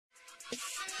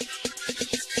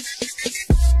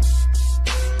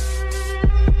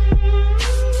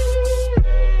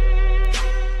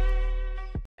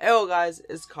guys,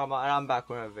 it's Karma and I'm back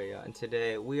with a video, and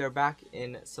today we are back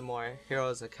in some more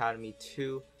Heroes Academy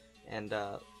 2, and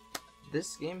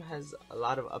this game has a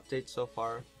lot of updates so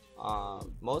far.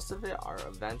 Most of it are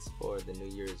events for the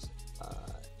New Year's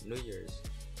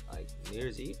like New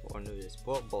Year's Eve or New Year's,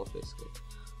 both basically.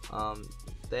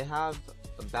 They have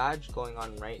a badge going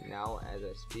on right now as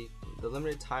I speak, the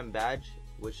limited time badge,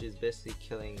 which is basically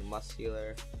killing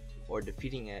muscular or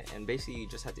defeating it, and basically you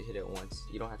just have to hit it once.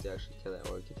 You don't have to actually kill it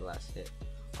or get the last hit.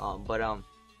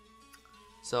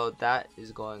 So that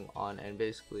is going on, and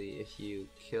basically if you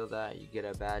kill that, you get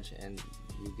a badge and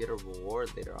you get a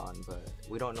reward later on, but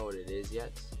we don't know what it is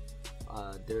yet.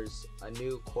 There's a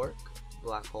new QUIRK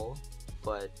black hole,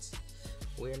 but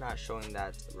we're not showing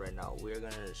that right now. We're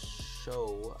gonna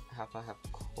show half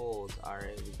cold.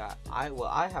 Alright, we got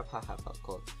I have half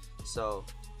cold, so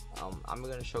I'm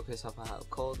gonna showcase half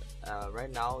cold.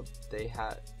 Right now they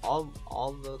have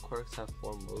all the quirks have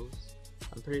 4 moves,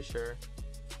 I'm pretty sure,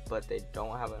 but they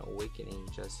don't have an awakening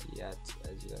just yet,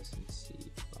 as you guys can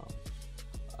see from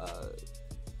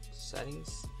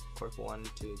settings. Quirk 1,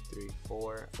 2, 3,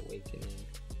 4 awakening.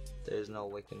 There's no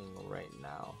awakening right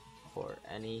now for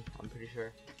any, I'm pretty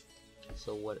sure.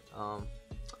 So what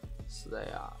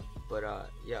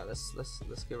yeah,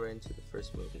 let's get right into the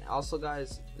first move. And also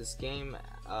guys, this game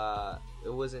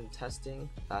it was in testing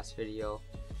last video,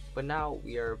 but now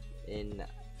we are in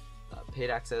paid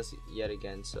access yet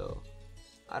again, so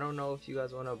I don't know if you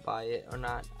guys want to buy it or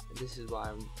not. This is why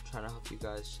I'm trying to help you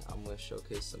guys. I'm going to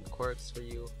showcase some quirks for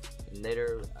you in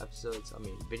later episodes,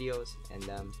 videos, and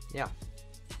yeah,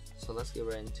 so let's get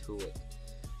right into it.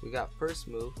 We got first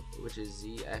move, which is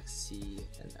Z, X, C,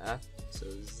 and F. So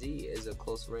Z is a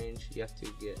close range. You have to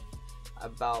get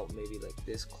about maybe like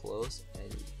this close,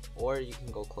 or you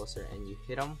can go closer and you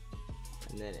hit them,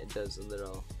 and then it does a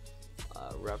little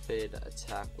rapid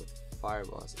attack with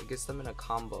fireballs. It gets them in a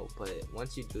combo, but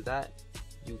once you do that,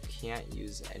 you can't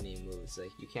use any moves.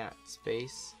 Like you can't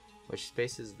space, which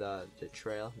space is the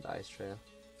trail, the ice trail.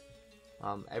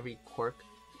 Every quirk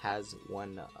has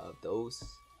one of those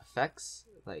effects.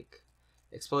 Like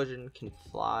explosion, can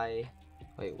fly.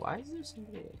 Wait, why is there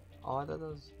somebody? Oh, I thought that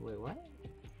was. Wait, what?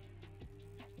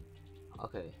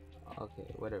 Okay,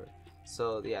 whatever.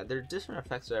 So yeah, there are different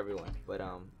effects for everyone, but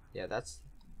yeah, that's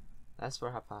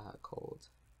for half cold.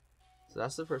 So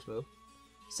that's the first move.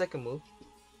 Second move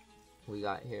we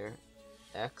got here,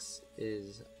 X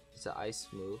it's an ice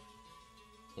move,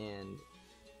 and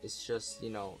it's just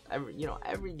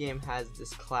every game has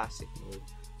this classic move.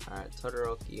 Alright,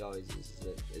 Todoroki always uses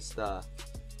it. It's the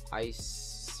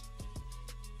ice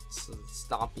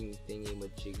stomping thingy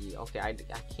with Jiggy. Okay, I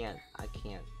can't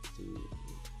do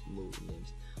move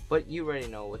names, but you already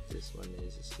know what this one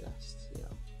is. It's just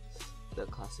the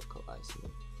classical ice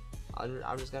move.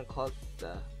 I'm just gonna call it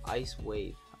the ice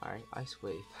wave. Alright, ice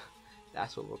wave.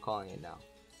 That's what we're calling it now,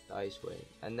 the ice wave.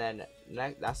 And then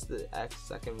next, that's the X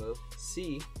second move.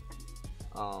 C,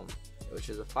 which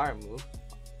is a fire move.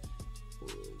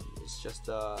 It's just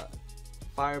a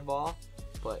fireball,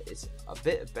 but it's a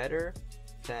bit better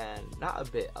than,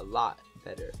 a lot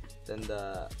better than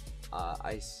the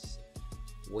ice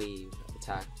wave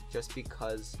attack, just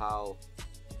because how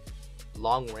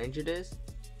long range it is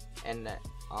and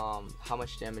how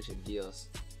much damage it deals.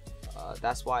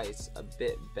 That's why it's a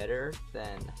bit better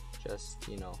than just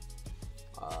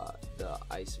the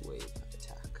ice wave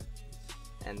attack.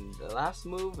 And the last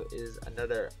move is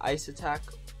another ice attack,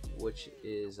 which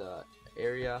is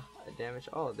area damage.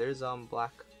 Oh, there's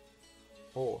black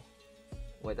hole.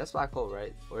 Wait, that's black hole,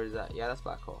 right? Or is that? Yeah, that's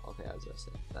black hole. Okay, I was gonna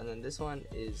say. And then this one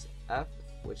is F,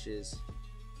 which is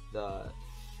the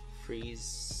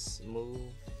freeze move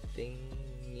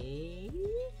thingy.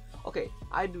 Okay,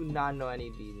 I do not know any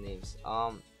of these names.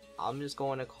 I'm just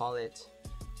going to call it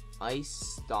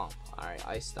ice stomp. All right,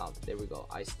 ice stomp. There we go,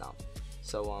 ice stomp.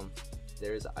 So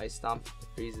there's ice stomp. It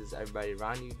freezes everybody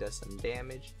around you, does some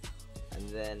damage, and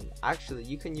then actually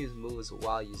you can use moves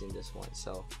while using this one.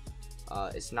 So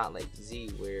it's not like Z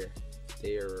where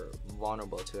they're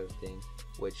vulnerable to everything,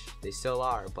 which they still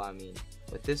are, but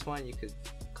with this one you could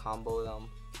combo them,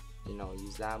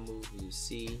 use that move, use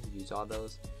C, use all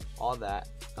that.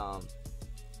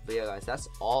 But yeah guys, that's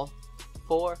all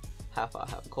for half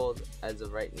cold as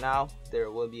of right now. There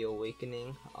will be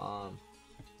awakening,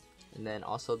 and then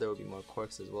also there will be more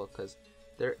quirks as well, because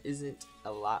there isn't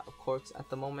a lot of quirks at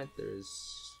the moment.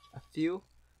 There's a few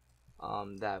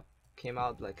that came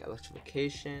out, like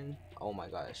electrification. Oh my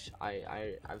gosh,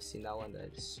 I've seen that one.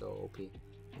 That is so OP.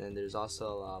 And then there's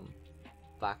also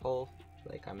black hole,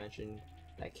 like I mentioned,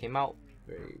 that came out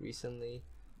very recently.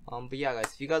 But yeah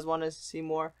guys, if you guys want to see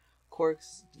more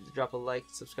quirks, drop a like,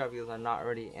 subscribe if you guys are not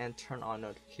already, and turn on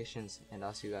notifications, and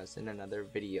I'll see you guys in another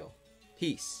video.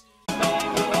 Peace.